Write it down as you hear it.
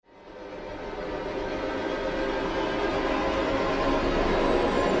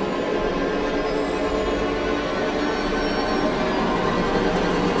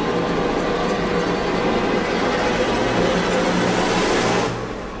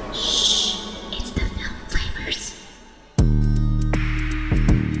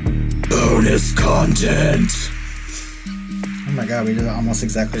Bonus content. Oh my god, we did it almost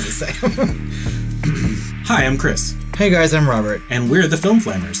exactly the same. Hi, I'm Chris. Hey guys, I'm Robert. And we're the Film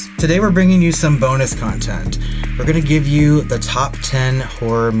Flammers. Today we're bringing you some bonus content. We're going to give you the top 10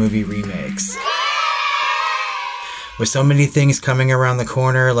 horror movie remakes. With so many things coming around the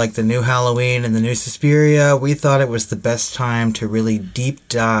corner, like the new Halloween and the new Suspiria, we thought it was the best time to really deep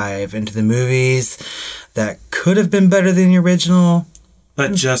dive into the movies that could have been better than the original,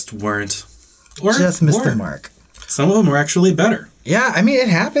 but just weren't. Or just missed the mark. Some of them were actually better. Yeah, I mean, it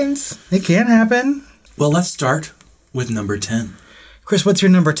happens. It can happen. Well, let's start with number 10. Chris, what's your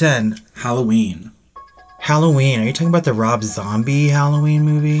number 10? Halloween. Halloween. Are you talking about the Rob Zombie Halloween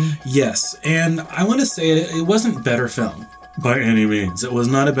movie? Yes, and I want to say it wasn't better film by any means. It was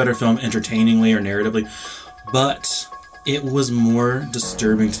not a better film entertainingly or narratively, but it was more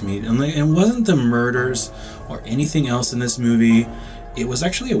disturbing to me. And it wasn't the murders or anything else in this movie. It was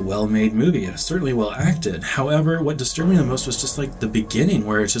actually a well-made movie. It was certainly well acted. However, what disturbed me the most was just like the beginning,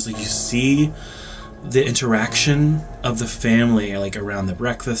 where it's just like you see the interaction of the family, like around the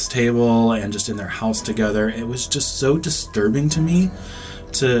breakfast table and just in their house together. It was just so disturbing to me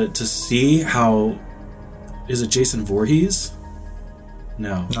to see how... Is it Jason Voorhees?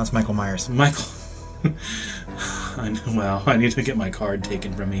 No. No, it's Michael Myers. Michael. I need to get my card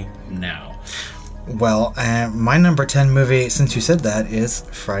taken from me now. Well, my number 10 movie, since you said that, is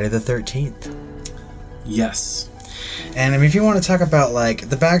Friday the 13th. Yes. And I mean, if you want to talk about like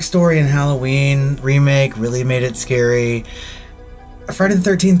the backstory in Halloween remake really made it scary, Friday the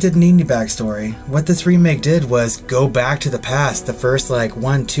 13th didn't need any backstory. What this remake did was go back to the past, the first like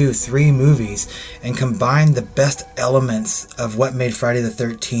 1, 2, 3 movies, and combine the best elements of what made Friday the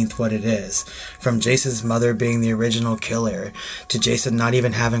 13th what it is. From Jason's mother being the original killer, to Jason not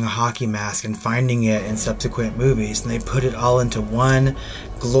even having a hockey mask and finding it in subsequent movies. And they put it all into one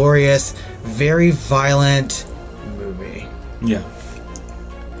glorious, very violent movie. Yeah.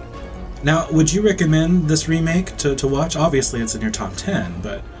 Now, would you recommend this remake to watch? Obviously, it's in your top 10,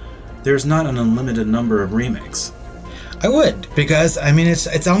 but there's not an unlimited number of remakes. I would, because, I mean,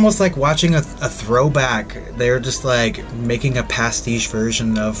 it's almost like watching a throwback. They're just, like, making a pastiche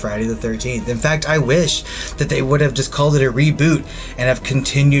version of Friday the 13th. In fact, I wish that they would have just called it a reboot and have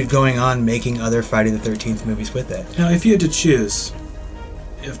continued going on making other Friday the 13th movies with it. Now, if you had to choose...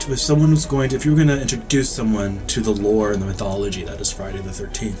 If you were going to introduce someone to the lore and the mythology that is Friday the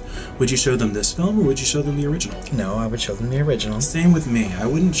 13th, would you show them this film or would you show them the original? No, I would show them the original. Same with me. I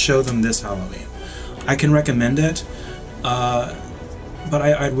wouldn't show them this Halloween. I can recommend it, but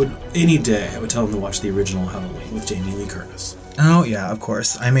I would, any day, I would tell them to watch the original Halloween with Jamie Lee Curtis. Oh, yeah, of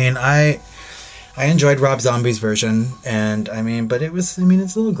course. I mean, I enjoyed Rob Zombie's version, and, but it's a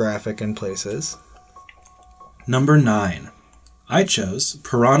little graphic in places. Number 9. I chose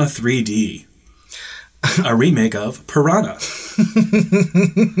Piranha 3D, a remake of Piranha.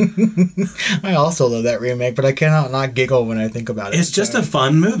 I also love that remake, but I cannot not giggle when I think about it. It's just a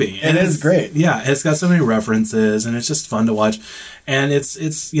fun movie. It is great. Yeah, it's got so many references, and it's just fun to watch. And it's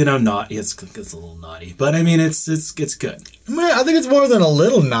naughty. It's a little naughty, but I mean, it's good. I think it's more than a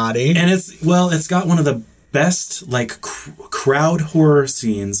little naughty. And it's got one of the best crowd horror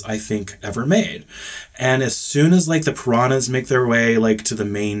scenes I think ever made. And as soon as the piranhas make their way to the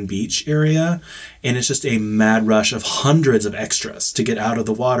main beach area, and it's just a mad rush of hundreds of extras to get out of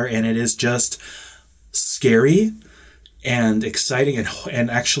the water, and it is just scary and exciting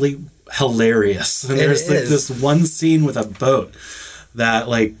and actually hilarious. And there's this one scene with a boat that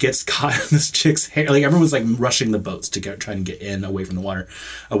gets caught in this chick's hair. Everyone's rushing the boats to try and get in away from the water,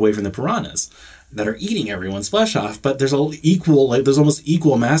 away from the piranhas that are eating everyone's flesh off. But there's there's almost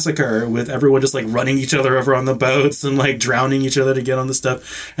equal massacre with everyone just running each other over on the boats and drowning each other to get on the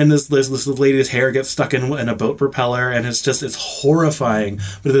stuff. And this lady's hair gets stuck in a boat propeller, and it's horrifying.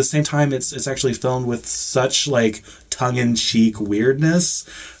 But at the same time, it's actually filmed with such tongue-in-cheek weirdness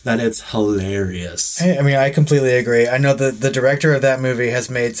that it's hilarious. I completely agree. I know the director of that movie has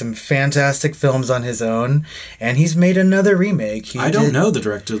made some fantastic films on his own, and he's made another remake. I don't know the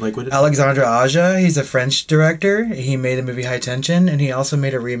director. What is Alexandre Aja, he's a French director. He made a movie High Tension, and he also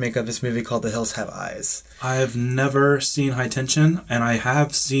made a remake of this movie called The Hills Have Eyes. I've never seen High Tension, and I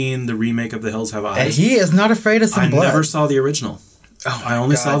have seen the remake of The Hills Have Eyes. And he is not afraid of some blood. I never saw the original. Oh, I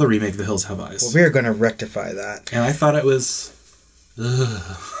only saw the remake of The Hills Have Eyes. Well, we're going to rectify that. And I thought it was... There's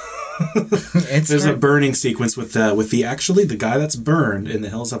a burning sequence with the guy that's burned in the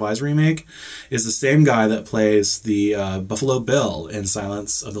Hills Have Eyes remake is the same guy that plays the Buffalo Bill in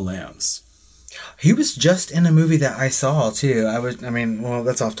Silence of the Lambs. He was just in a movie that I saw, too.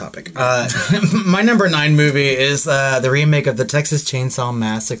 That's off topic. My number 9 movie is the remake of the Texas Chainsaw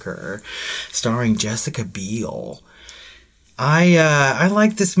Massacre, starring Jessica Biel. I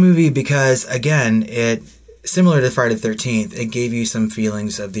like this movie because, again, similar to Friday the 13th, it gave you some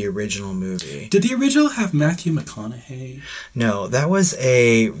feelings of the original movie. Did the original have Matthew McConaughey? No, that was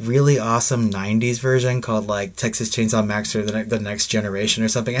a really awesome 90s version called, like, Texas Chainsaw Massacre, The Next Generation or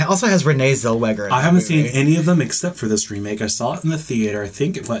something. It also has Renee Zellweger in I haven't seen any of them except for this remake. I saw it in the theater, I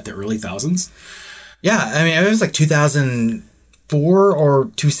think, the early thousands? Yeah, I mean, it was like 2004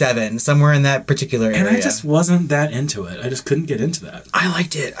 or 2007, somewhere in that particular area. And I just wasn't that into it. I just couldn't get into that. I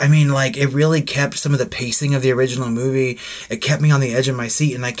liked it. I mean, like, it really kept some of the pacing of the original movie. It kept me on the edge of my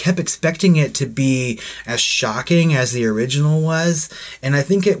seat, and I kept expecting it to be as shocking as the original was. And I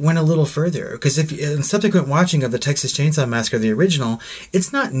think it went a little further, because in subsequent watching of the Texas Chainsaw Massacre, the original,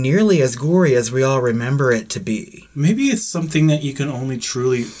 it's not nearly as gory as we all remember it to be. Maybe it's something that you can only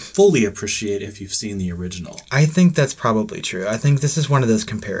truly, fully appreciate if you've seen the original. I think that's probably true. I think this is one of those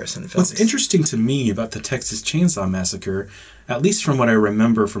comparison films. What's interesting to me about the Texas Chainsaw Massacre, at least from what I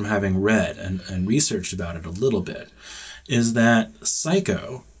remember from having read and researched about it a little bit, is that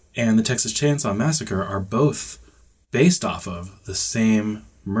Psycho and the Texas Chainsaw Massacre are both based off of the same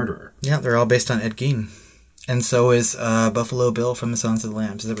murderer. Yeah, they're all based on Ed Gein. And so is Buffalo Bill from The Silence of the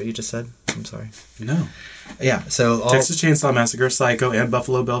Lambs. Is that what you just said? I'm sorry. No. Yeah, so Texas Chainsaw Massacre, Psycho, and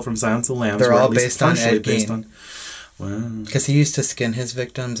Buffalo Bill from Silence of the Lambs they're all based on Ed Gein. Wow. Because he used to skin his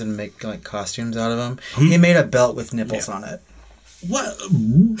victims and make like costumes out of them. He made a belt with nipples on it. What? I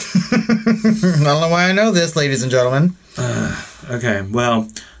don't know why I know this, ladies and gentlemen. Okay, well,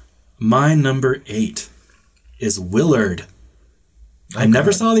 my number 8 is Willard. I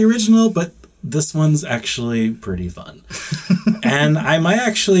never saw the original, but this one's actually pretty fun. And I might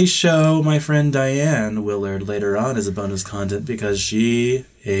actually show my friend Diane Willard later on as a bonus content because she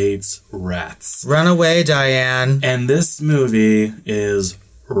hates rats. Run away, Diane. And this movie is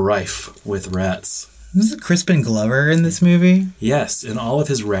rife with rats. Is it Crispin Glover in this movie? Yes, in all of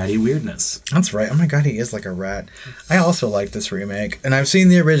his ratty weirdness. That's right. Oh my god, he is like a rat. I also like this remake. And I've seen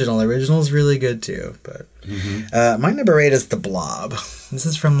the original. The original is really good too. But my number 8 is The Blob. This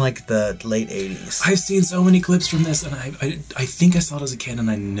is from like the late 80s. I've seen so many clips from this, and I think I saw it as a kid,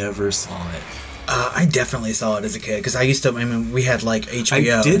 and I never saw it. I definitely saw it as a kid, because we had like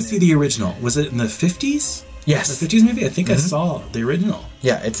HBO. I did see the original. Was it in the 50s? Yes. The 50s movie? I think I saw the original.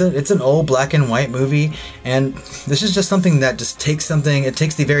 Yeah, it's an old black and white movie, and this is just something that just takes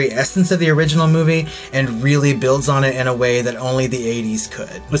the very essence of the original movie and really builds on it in a way that only the 80s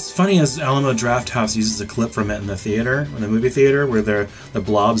could. What's funny is Alamo Drafthouse uses a clip from it in the movie theater, where the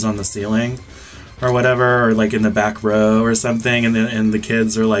blobs on the ceiling or whatever, or like in the back row or something, and the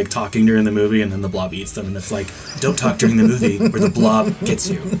kids are like talking during the movie, and then the blob eats them, and it's like, don't talk during the movie where the blob gets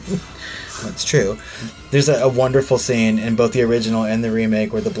you. That's true. There's a wonderful scene in both the original and the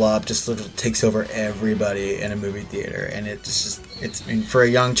remake where the blob just sort of takes over everybody in a movie theater, and it's for a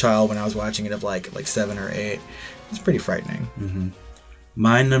young child, when I was watching it of like 7 or 8, it's pretty frightening. Mm-hmm.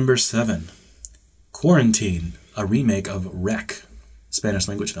 My number 7, Quarantine, a remake of Rec, Spanish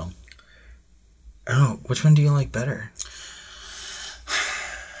language film. Oh, which one do you like better?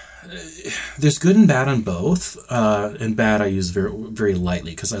 There's good and bad on both, and bad I use very, very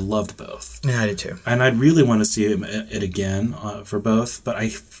lightly because I loved both. Yeah, I did too. And I'd really want to see it again for both, but I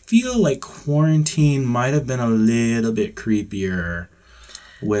feel like Quarantine might have been a little bit creepier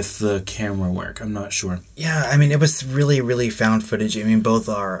with the camera work. I'm not sure. Yeah, I mean, it was really, really found footage. I mean, both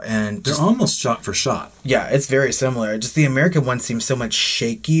are. And they're almost shot for shot. Yeah, it's very similar. Just the American one seems so much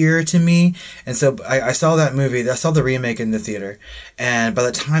shakier to me. And so I saw that movie. I saw the remake in the theater. And by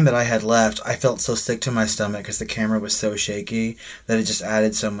the time that I had left, I felt so sick to my stomach because the camera was so shaky that it just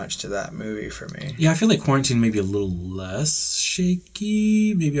added so much to that movie for me. Yeah, I feel like Quarantine may be a little less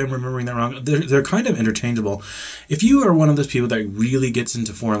shaky. Maybe I'm remembering that wrong. They're kind of interchangeable. If you are one of those people that really gets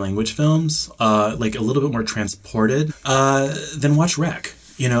into foreign language films, like a little bit more transported, then watch Rec.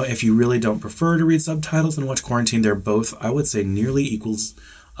 You know, if you really don't prefer to read subtitles, then watch Quarantine. They're both, I would say, nearly equals.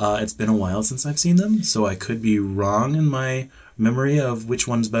 It's been a while since I've seen them, so I could be wrong in my memory of which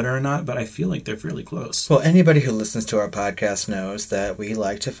one's better or not, but I feel like they're fairly close. Well, anybody who listens to our podcast knows that we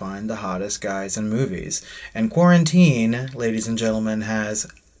like to find the hottest guys in movies. And Quarantine, ladies and gentlemen, has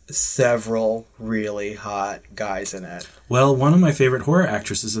several really hot guys in it. Well, one of my favorite horror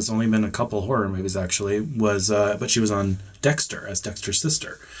actresses, that's only been a couple horror movies actually, was but she was on Dexter as Dexter's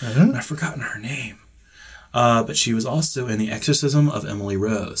sister. And I've forgotten her name. But she was also in The Exorcism of Emily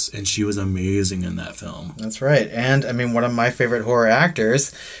Rose, and she was amazing in that film. That's right. And, I mean, one of my favorite horror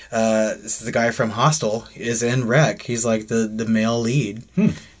actors, this is the guy from Hostel, is in Wreck. He's like the male lead.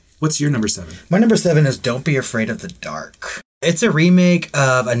 What's your number 7? My number 7 is Don't Be Afraid of the Dark. It's a remake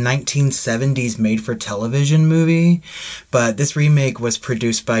of a 1970s made-for-television movie, but this remake was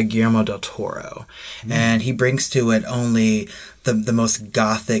produced by Guillermo del Toro, and he brings to it only the most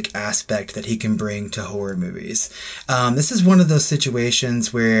gothic aspect that he can bring to horror movies. This is one of those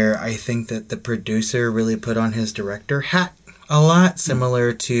situations where I think that the producer really put on his director hat a lot,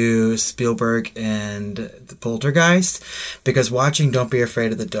 similar to Spielberg and the Poltergeist, because watching Don't Be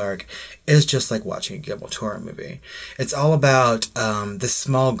Afraid of the Dark is just like watching a Guillermo del Toro movie. It's all about this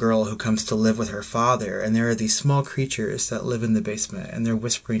small girl who comes to live with her father, and there are these small creatures that live in the basement, and they're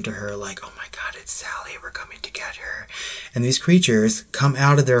whispering to her like, "Oh my God, it's Sally, we're coming to get her." And these creatures come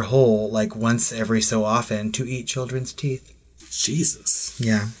out of their hole like once every so often to eat children's teeth. Jesus.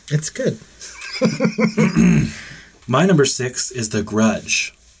 Yeah, it's good. My number 6 is The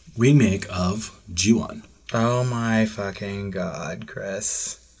Grudge, remake of Ju-on. Oh my fucking God,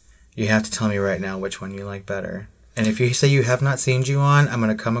 Chris. You have to tell me right now which one you like better. And if you say you have not seen Ju-on, I'm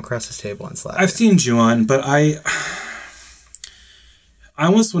going to come across this table and slap you. I've seen Ju-on, but I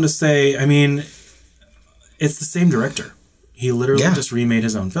almost want to say, I mean, it's the same director. He literally just remade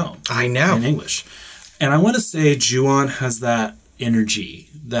his own film. I know. In English. And I want to say Ju-on has that energy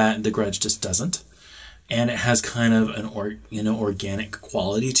that The Grudge just doesn't. And it has kind of an organic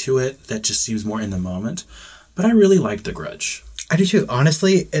quality to it that just seems more in the moment. But I really liked The Grudge. I do too.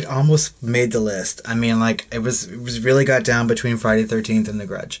 Honestly, it almost made the list. I mean, like, it was really got down between Friday the 13th and The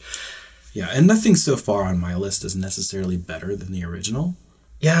Grudge. Yeah, and nothing so far on my list is necessarily better than the original.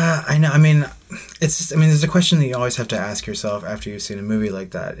 Yeah, I know. I mean, it's just, I mean, there's a question that you always have to ask yourself after you've seen a movie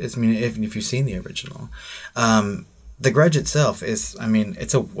like that. I mean, even if you've seen the original. The Grudge itself is, I mean,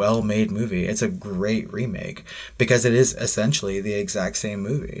 it's a well-made movie. It's a great remake because it is essentially the exact same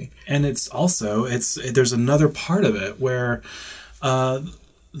movie. And it's also, there's another part of it where the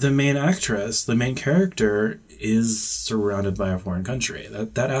main actress, the main character, is surrounded by a foreign country.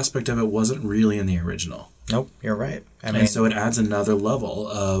 That aspect of it wasn't really in the original. Nope, you're right. And so it adds another level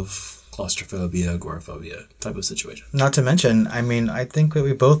of claustrophobia, agoraphobia type of situation. Not to mention, I mean, I think that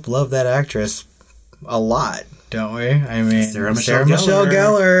we both love that actress a lot. Don't we? I mean, Sarah Michelle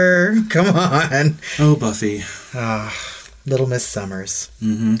Gellar. Come on. Oh, Buffy. Little Miss Summers.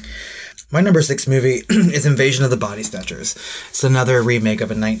 Mm-hmm. My number 6 movie is Invasion of the Body Snatchers. It's another remake of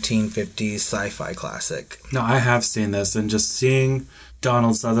a 1950s sci-fi classic. No, I have seen this, and just seeing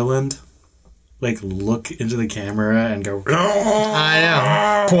Donald Sutherland, like, look into the camera and go,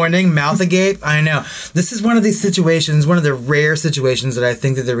 I know. Pointing, mouth agape. I know. This is one of these situations, one of the rare situations that I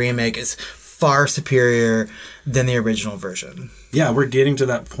think that the remake is far superior than the original version. Yeah, we're getting to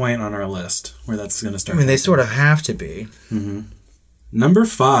that point on our list where that's going to start. I mean, they sort of have to be. Mm-hmm. Number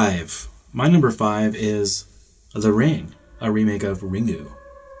 5. My number 5 is The Ring, a remake of Ringu.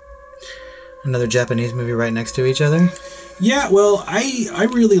 Another Japanese movie right next to each other? Yeah, well, I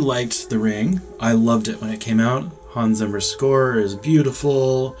really liked The Ring. I loved it when it came out. Hans Zimmer's score is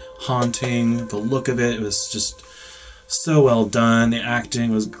beautiful, haunting. The look of it was just so well done. The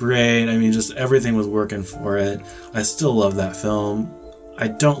acting was great. I mean, just everything was working for it. I still love that film. I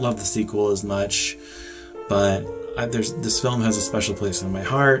don't love the sequel as much, but this film has a special place in my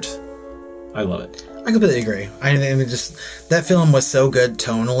heart. I love it. I completely agree. I mean, just that film was so good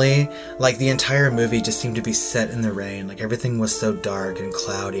tonally. Like, the entire movie just seemed to be set in the rain. Like, everything was so dark and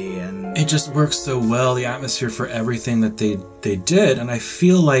cloudy, and it just works so well. The atmosphere for everything that they did, and I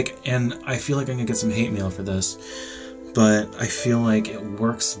feel like I'm gonna get some hate mail for this, but I feel like it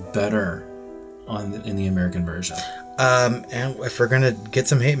works better in the American version. And if we're gonna get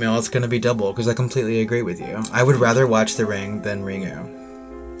some hate mail, it's gonna be double, because I completely agree with you. I would rather watch The Ring than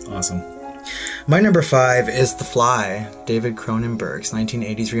Ringu. Awesome. My number 5 is The Fly, David Cronenberg's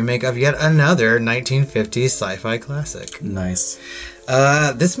 1980s remake of yet another 1950s sci-fi classic. Nice.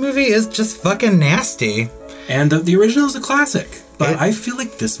 This movie is just fucking nasty. And the original is a classic, but I feel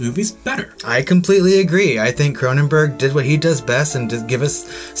like this movie's better. I completely agree. I think Cronenberg did what he does best and did give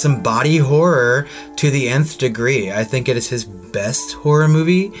us some body horror to the nth degree. I think it is his best horror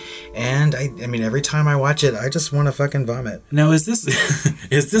movie, and I mean, every time I watch it, I just want to fucking vomit. Now, is this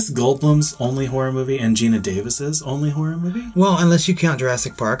Goldblum's only horror movie and Gina Davis's only horror movie? Well, unless you count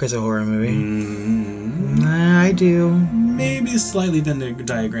Jurassic Park as a horror movie. I do. Maybe slightly Venn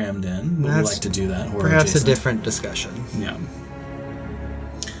diagrammed in. We like to do that. Perhaps a different discussion. Yeah.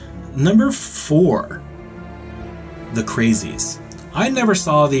 Number 4, The Crazies, I never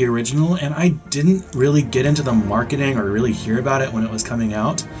saw the original, and I didn't really get into the marketing or really hear about it when it was coming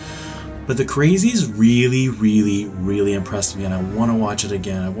out. But The Crazies really, really, really impressed me, and I want to watch it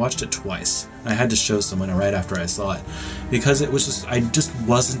again. I watched it twice. I had to show someone right after I saw it, because it was just, I just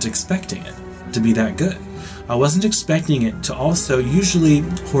wasn't expecting it to be that good. I wasn't expecting it to also, usually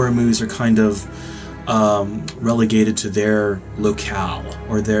horror movies are kind of relegated to their locale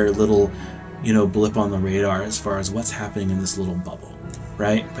or their little, blip on the radar as far as what's happening in this little bubble,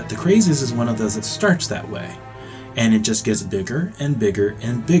 right? But The Crazies is one of those that starts that way, and it just gets bigger and bigger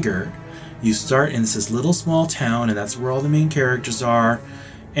and bigger. You start in this little small town, and that's where all the main characters are,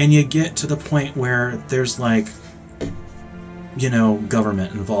 and you get to the point where there's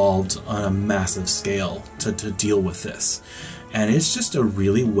government involved on a massive scale to deal with this. And it's just a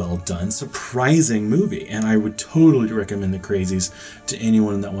really well done, surprising movie, and I would totally recommend The Crazies to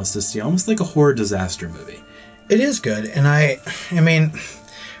anyone that wants to see almost like a horror disaster movie. It is good, and I mean,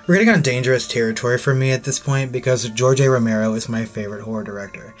 we're getting on dangerous territory for me at this point, because George A. Romero is my favorite horror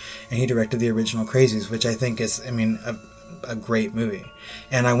director, and he directed the original Crazies, which I think is, a great movie.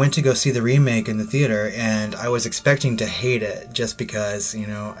 And I went to go see the remake in the theater, and I was expecting to hate it just because,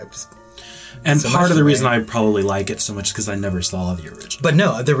 I was... And so part of the reason I probably like it so much is because I never saw the original. But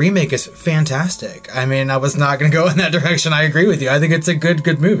no, the remake is fantastic. I mean, I was not going to go in that direction. I agree with you. I think it's a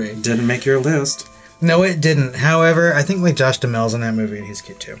good movie. Didn't make your list. No, it didn't. However, I think Josh Duhamel's in that movie, and he's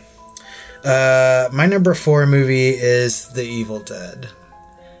cute too. My number 4 movie is The Evil Dead.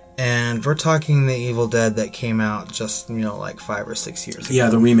 And we're talking The Evil Dead that came out just, 5 or 6 years ago. Yeah,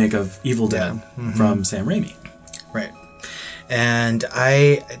 the remake of Evil Dead from Sam Raimi. Right. And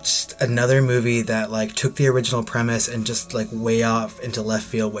just another movie that, took the original premise and just, way off into left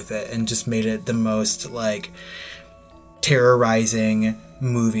field with it and just made it the most, terrorizing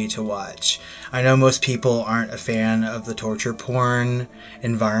movie to watch. I know most people aren't a fan of the torture porn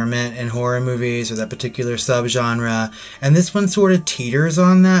environment in horror movies or that particular subgenre, and this one sort of teeters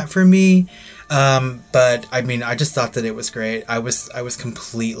on that for me. But I just thought that it was great. I was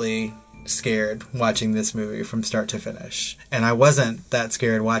completely scared watching this movie from start to finish, and I wasn't that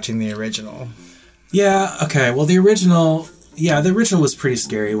scared watching the original. Yeah, okay. Well, the original was pretty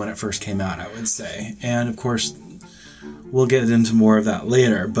scary when it first came out, I would say. And of course, we'll get into more of that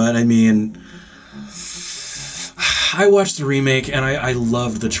later, but I watched the remake, and I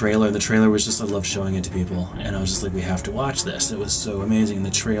loved the trailer. The trailer was just, I loved showing it to people, and I was just like, we have to watch this. It was so amazing. And the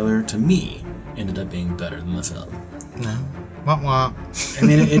trailer, to me, ended up being better than the film. No. Wah wah.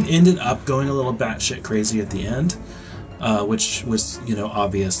 It ended up going a little batshit crazy at the end, which was,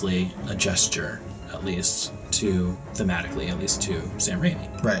 obviously a gesture, at least thematically, at least to Sam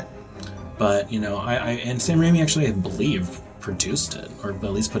Raimi. Right. But, and Sam Raimi actually, I believe, produced it, or at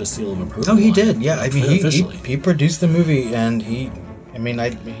least put a seal of approval. Oh, he did, yeah. Officially. He produced the movie, and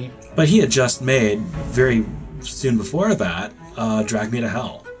But he had just made, very soon before that, Drag Me to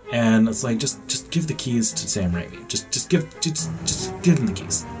Hell. And it's like, just give the keys to Sam Raimi. Just give him the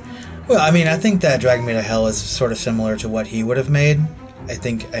keys. Well, I think that Drag Me to Hell is sort of similar to what he would have made.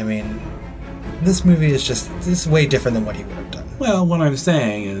 This movie is way different than what he would have done. Well, what I'm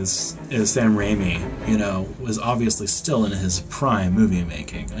saying is Sam Raimi, was obviously still in his prime movie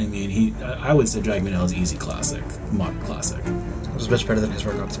making. I would say Drag Me to Hell is easy classic, modern classic. It was much better than his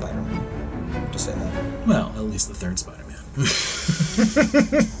work on Spider-Man. Just say that. Well, at least the third Spider-Man.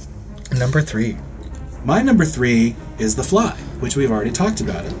 Number 3. My number 3 is The Fly, which we've already talked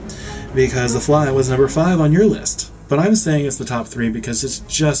about it, because The Fly was number 5 on your list. But I'm saying it's the top 3 because it's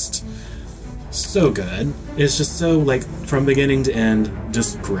just so good. It's just so, from beginning to end,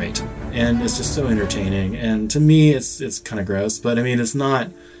 just great. And it's just so entertaining. And to me, it's kind of gross, but it's not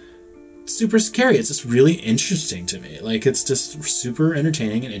super scary. It's just really interesting to me. It's just super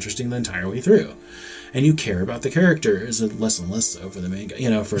entertaining and interesting the entire way through. And you care about the characters less and less so for the main guy,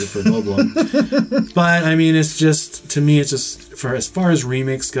 for Goldblum. But, it's just, to me, it's just, for as far as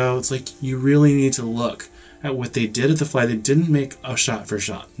remakes go, it's you really need to look at what they did at The Fly. They didn't make a shot for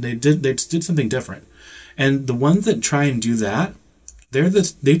shot. They just did something different. And the ones that try and do that,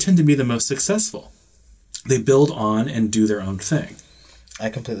 they tend to be the most successful. They build on and do their own thing. I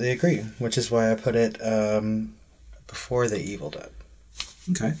completely agree, which is why I put it before The Evil Dead.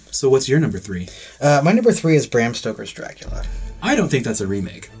 Okay, so what's your number 3? My number 3 is Bram Stoker's Dracula. I don't think that's a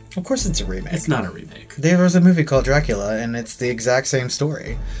remake. Of course it's a remake. It's not a remake. There was a movie called Dracula, and it's the exact same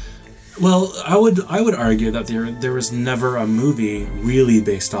story. Well, I would argue that there was never a movie really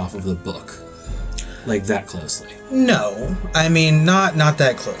based off of the book, that closely. No, not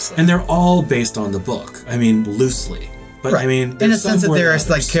that closely. And they're all based on the book. Loosely. But I mean, in a sense that there are others.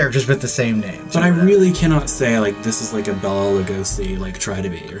 like characters with the same name. But I really cannot say like this is like a Bela Lugosi like try to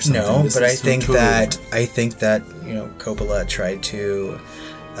be or something. No, This but I is think totally that different. Coppola tried to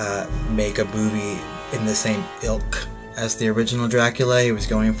make a movie in the same ilk as the original Dracula. He was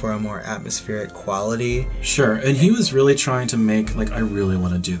going for a more atmospheric quality. Sure, and he was really trying to make like I really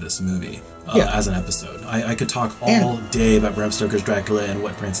want to do this movie as an episode. I could talk all day about Bram Stoker's Dracula and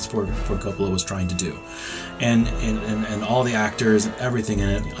what Francis Ford Coppola was trying to do, and all the actors and everything in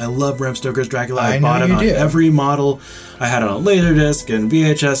it. I love Bram Stoker's Dracula. I bought it on every model. I had it on Laserdisc and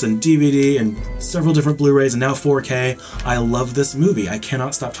VHS and DVD and several different Blu-rays and now 4K. I love this movie. I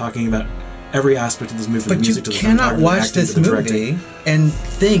cannot stop talking about every aspect of this movie, from the music to the cinematography. But you cannot watch this movie directing. and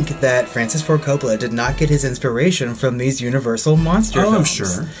think that Francis Ford Coppola did not get his inspiration from these Universal monster films.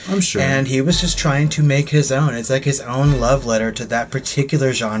 I'm sure. And he was just trying to make his own. It's like his own love letter to that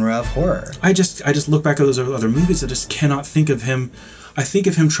particular genre of horror. I just look back at those other movies. I just cannot think of him. I think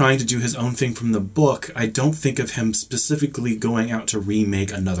of him trying to do his own thing from the book. I don't think of him specifically going out to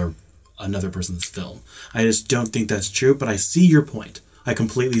remake another person's film. I just don't think that's true, but I see your point. I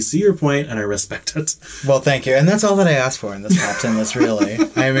completely see your point, and I respect it. Well, thank you. And that's all that I asked for in this top 10 list, really.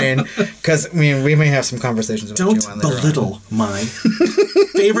 I mean, because, we may have some conversations about you on later on. Don't belittle my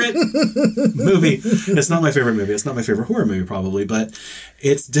favorite movie. It's not my favorite movie. It's not my favorite horror movie, probably, but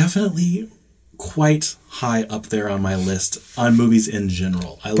it's definitely quite high up there on my list on movies in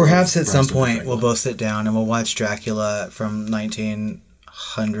general. Perhaps at some point we'll both sit down and we'll watch Dracula from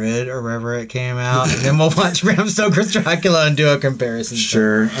 1900 or wherever it came out, and then we'll watch Bram Stoker's Dracula and do a comparison.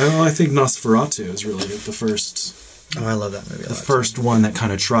 Sure. I think Nosferatu is really the first. Oh, I love that movie. The first one that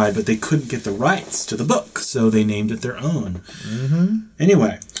kind of tried, but they couldn't get the rights to the book, so they named it their own. Mm-hmm.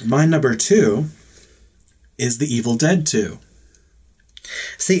 Anyway, my number 2 is The Evil Dead 2.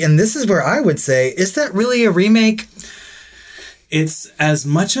 See, and this is where I would say, is that really a remake? It's as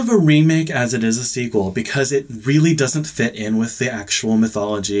much of a remake as it is a sequel, because it really doesn't fit in with the actual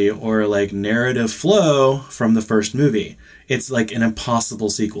mythology or like narrative flow from the first movie. It's like an impossible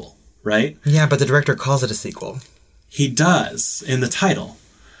sequel, right? Yeah, but the director calls it a sequel. He does in the title.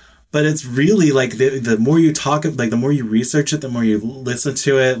 But it's really like the more you talk, like the more you research it, the more you listen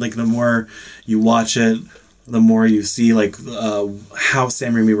to it, like the more you watch it, the more you see like how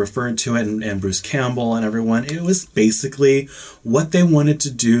Sam Raimi referred to it and Bruce Campbell and everyone. It was basically what they wanted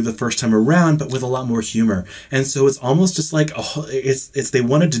to do the first time around, but with a lot more humor. And so it's almost just like it's they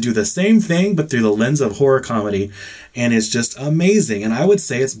wanted to do the same thing, but through the lens of horror comedy, and it's just amazing. And I would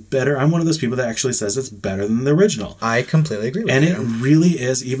say it's better. I'm one of those people that actually says it's better than the original. I completely agree with you. And it really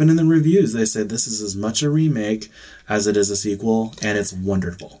is. Even in the reviews, they said this is as much a remake as it is a sequel, and it's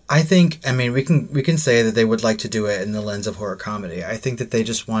wonderful. I think, we can say that they would like to do it in the lens of horror comedy. I think that they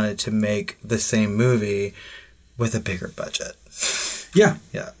just wanted to make the same movie with a bigger budget. Yeah.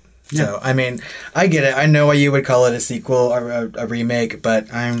 Yeah. So, I get it. I know why you would call it a sequel or a remake, but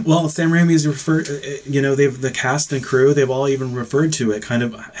Well, Sam Raimi's the cast and crew, they've all even referred to it kind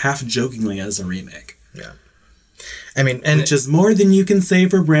of half jokingly as a remake. Yeah. Which is more than you can say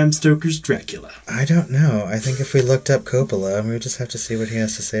for Bram Stoker's Dracula. I don't know. I think if we looked up Coppola, we would just have to see what he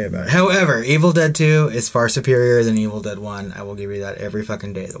has to say about it. However, Evil Dead 2 is far superior than Evil Dead 1. I will give you that every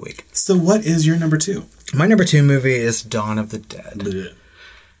fucking day of the week. So what is your number 2? My number 2 movie is Dawn of the Dead. Blech.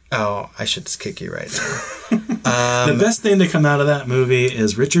 Oh, I should just kick you right now. The best thing to come out of that movie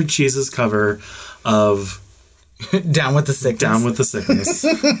is Richard Cheese's cover of Down with the Sickness. Down with the Sickness.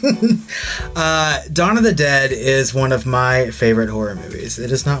 Dawn of the Dead is one of my favorite horror movies.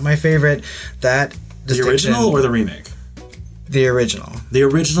 It is not my favorite. The original or the remake? The original. The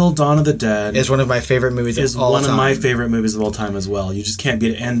original Dawn of the Dead is one of my favorite movies of all time. Is one of my favorite movies of all time as well. You just can't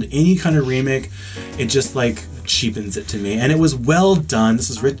beat it. And any kind of remake, it just like cheapens it to me. And it was well done. This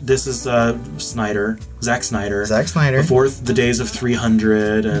is Snyder, Zack Snyder. Zack Snyder. Before the days of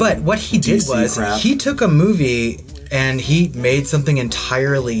 300. But what he did was he took a movie and he made something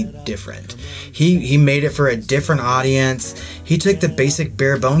entirely different. He made it for a different audience. He took the basic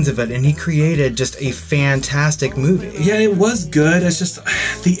bare bones of it and he created just a fantastic movie. Yeah, it was good. It's just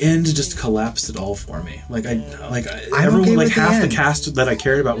the end just collapsed it all for me. Everyone, like half the cast that I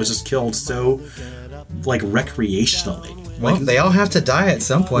cared about was just killed so like recreationally. Well, they all have to die at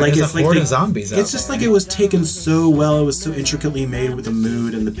some point. There's a horde of zombies out there. It's just like it was taken so well. It was so intricately made with the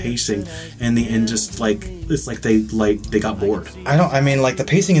mood and the pacing, and the end just like it's like they got bored. The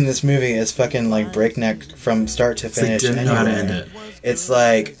pacing in this movie is fucking like breakneck from start to finish. They didn't know how to end it. It's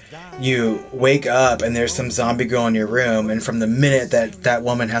like you wake up and there's some zombie girl in your room, and from the minute that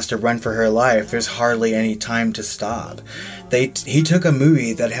woman has to run for her life, there's hardly any time to stop. He took a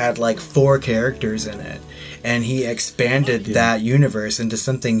movie that had like 4 characters in it, and he expanded that universe into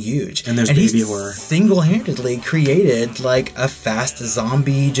something huge. And there's baby horror. Single-handedly created like a fast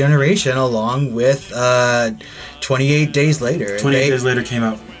zombie generation along with 28 Days Later. 28 Days Later came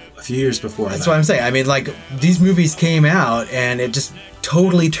out a few years before That's what I'm saying. I mean, like, these movies came out and it just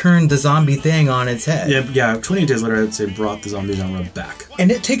totally turned the zombie thing on its head. Yeah. 28 Days Later, I would say, brought the zombie genre back.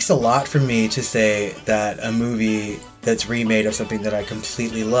 And it takes a lot for me to say that a movie that's remade of something that I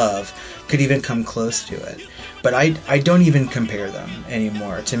completely love could even come close to it. But I don't even compare them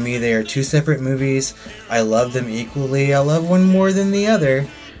anymore. To me, they are two separate movies. I love them equally. I love one more than the other.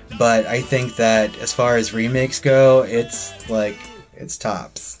 But I think that as far as remakes go, it's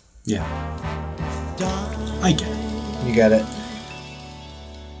tops. Yeah. I get it. You got it.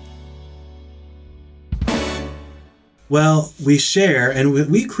 Well, we share, and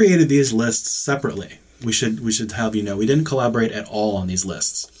we created these lists separately. We should have you know, we didn't collaborate at all on these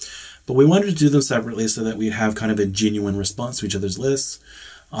lists. But we wanted to do them separately so that we'd have kind of a genuine response to each other's lists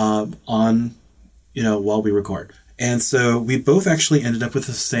on, you know, while we record. And so we both actually ended up with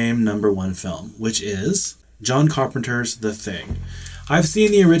the same number one film, which is John Carpenter's The Thing. I've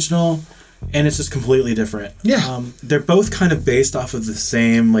seen the original, and it's just completely different. Yeah. They're both kind of based off of the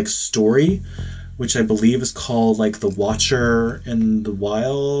same, like, story, which I believe is called, like, The Watcher in the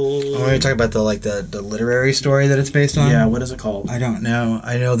Wild. Oh, are you talking about the literary story that it's based on? Yeah, what is it called? I don't know.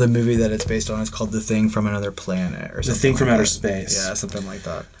 I know the movie that it's based on is called The Thing from Another Planet or something. The Thing from like Outer that. Space. Yeah, something like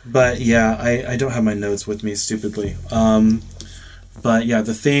that. But yeah, I don't have my notes with me, stupidly. But yeah,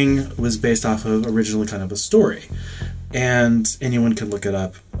 The Thing was based off of originally kind of a story. And anyone can look it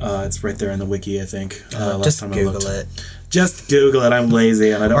up. It's right there in the wiki, I think. Just Google it. Just Google it. I'm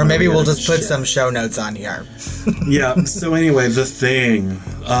lazy and I don't. Or maybe really we'll just put shit. some show notes on here. Yeah. So anyway, The Thing.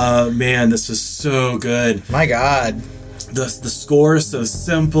 Man, this was so good. My God. The score is so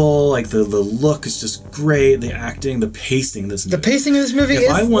simple. Like the look is just great. The acting, the pacing. The pacing of this movie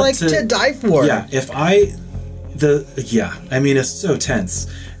If I is want like to die for. Yeah. I mean, it's so tense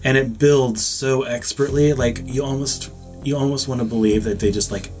and it builds so expertly. Like you almost want to believe that they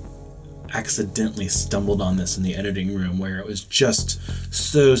just like accidentally stumbled on this in the editing room where it was just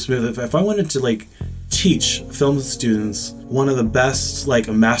so smooth. If I wanted to like teach film students one of the best, like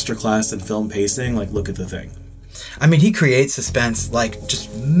a masterclass in film pacing, like look at The Thing. I mean, he creates suspense like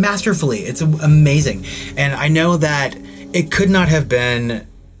just masterfully. It's amazing. And I know that it could not have been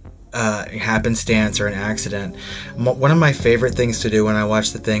happenstance or an accident. One of my favorite things to do when I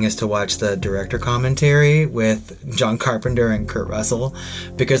watch The Thing is to watch the director commentary with John Carpenter and Kurt Russell,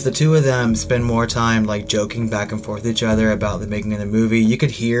 because the two of them spend more time like joking back and forth with each other about the making of the movie. You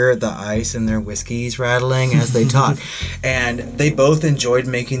could hear the ice in their whiskeys rattling as they talk. And they both enjoyed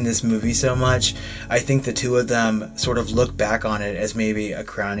making this movie so much. I think the two of them sort of look back on it as maybe a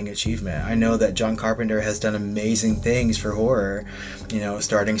crowning achievement. I know that John Carpenter has done amazing things for horror, you know,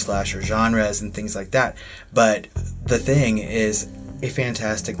 starting slasher genres and things like that, but The Thing is a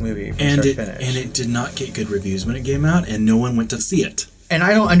fantastic movie from start to finish. And it did not get good reviews when it came out, and no one went to see it. And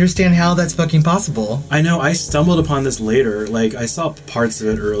I don't understand how that's fucking possible. I know, I stumbled upon this later. Like, I saw parts of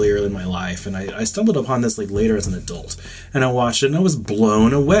it earlier in my life, and I stumbled upon this, like, later as an adult. And I watched it, and I was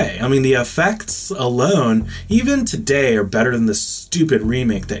blown away. I mean, the effects alone, even today, are better than the stupid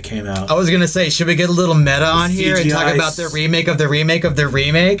remake that came out. I was gonna say, should we get a little meta on here and talk about the remake of the remake of the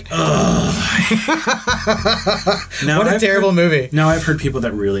remake? What a terrible movie. Now, I've heard people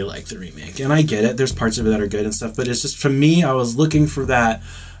that really like the remake, and I get it. There's parts of it that are good and stuff, but it's just, for me, I was looking for that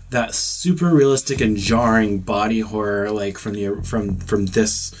super realistic and jarring body horror, like from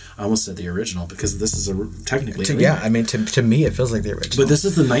this. I almost said the original because this is technically a remake. Yeah, I mean, to me it feels like the original. But this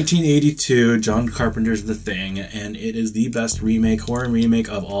is the 1982 John Carpenter's The Thing, and it is the best horror remake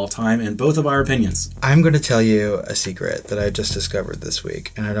of all time, in both of our opinions. I'm going to tell you a secret that I just discovered this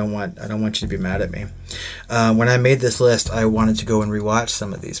week, and I don't want you to be mad at me. When I made this list, I wanted to go and rewatch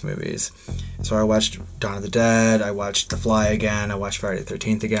some of these movies. So I watched Dawn of the Dead, I watched The Fly again, I watched Friday the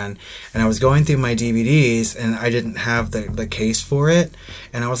 13th again, and I was going through my DVDs, and I didn't have the case for it,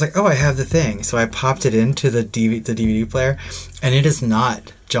 and I was like, oh, I have The Thing. So I popped it into the DVD player, and it is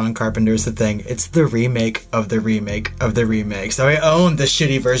not John Carpenter's The Thing. It's the remake of the remake of the remake. So I own the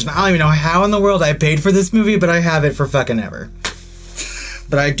shitty version. I don't even know how in the world I paid for this movie, but I have it for fucking ever.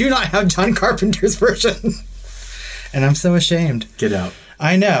 But I do not have John Carpenter's version. And I'm so ashamed. Get out.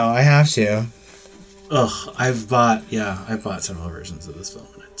 I know, I have to. Ugh, I've bought several versions of this film,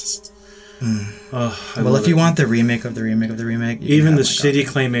 and Well, if you want the remake of the remake of the remake... Even the shitty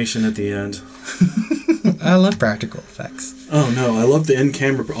claymation at the end. I love practical effects. Oh no, I love the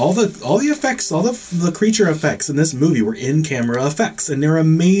in-camera... All the effects, all the creature effects in this movie were in-camera effects, and they're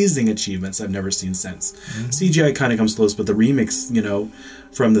amazing achievements I've never seen since. Mm-hmm. CGI kind of comes close, but the remakes,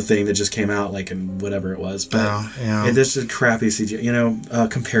 from the thing that just came out, like, in whatever it was. But this is crappy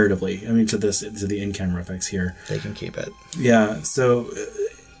CGI, comparatively. I mean, to the in-camera effects here. They can keep it. Yeah, so...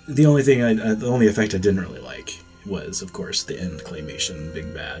 The only effect I didn't really like was, of course, the end claymation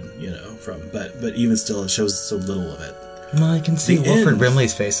big bad, but even still, it shows so little of it. Well, I can see Wilford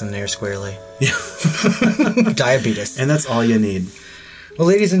Brimley's face in there squarely. Yeah. Diabetes. And that's all you need. Well,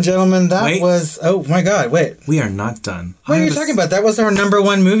 ladies and gentlemen, that was... Oh, my God, wait. We are not done. What are you talking about? That was our number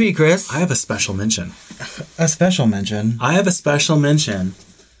one movie, Chris. I have a special mention. A special mention? I have a special mention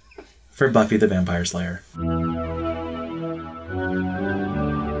for Buffy the Vampire Slayer.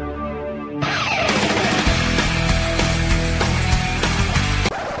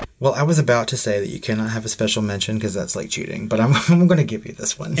 Well, I was about to say that you cannot have a special mention because that's like cheating, but I'm going to give you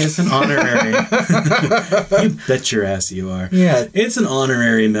this one. It's an honorary. You bet your ass you are. Yeah. It's an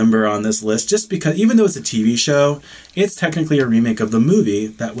honorary member on this list just because, even though it's a TV show, it's technically a remake of the movie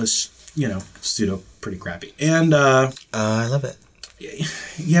that was, pseudo pretty crappy. And, I love it.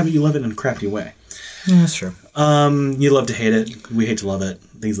 Yeah, but you love it in a crappy way. Yeah, that's true. You love to hate it. We hate to love it.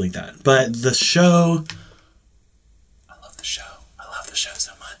 Things like that. But the show... I love the show. I love the show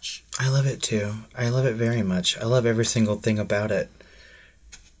so much. I love it too. I love it very much. I love every single thing about it.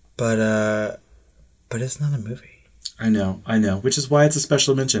 But it's not a movie. I know. Which is why it's a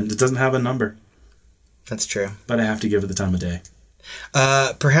special mention. It doesn't have a number. That's true. But I have to give it the time of day.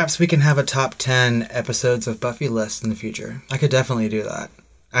 Perhaps we can have a top 10 episodes of Buffy list in the future. I could definitely do that.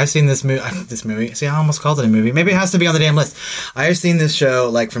 I've seen this movie. See, I almost called it a movie. Maybe it has to be on the damn list. I have seen this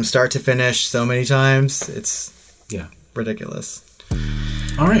show, like, from start to finish so many times. It's ridiculous.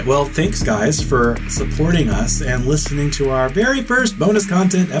 All right. Well, thanks, guys, for supporting us and listening to our very first bonus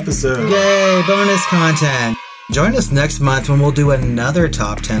content episode. Yay, bonus content. Join us next month when we'll do another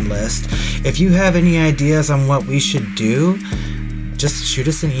top 10 list. If you have any ideas on what we should do, just shoot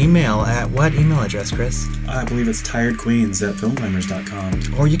us an email at what email address, Chris? I believe it's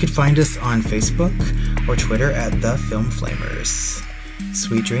tiredqueens@filmflamers.com. Or you could find us on Facebook or Twitter at The Film Flamers.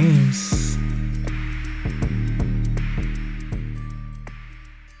 Sweet dreams.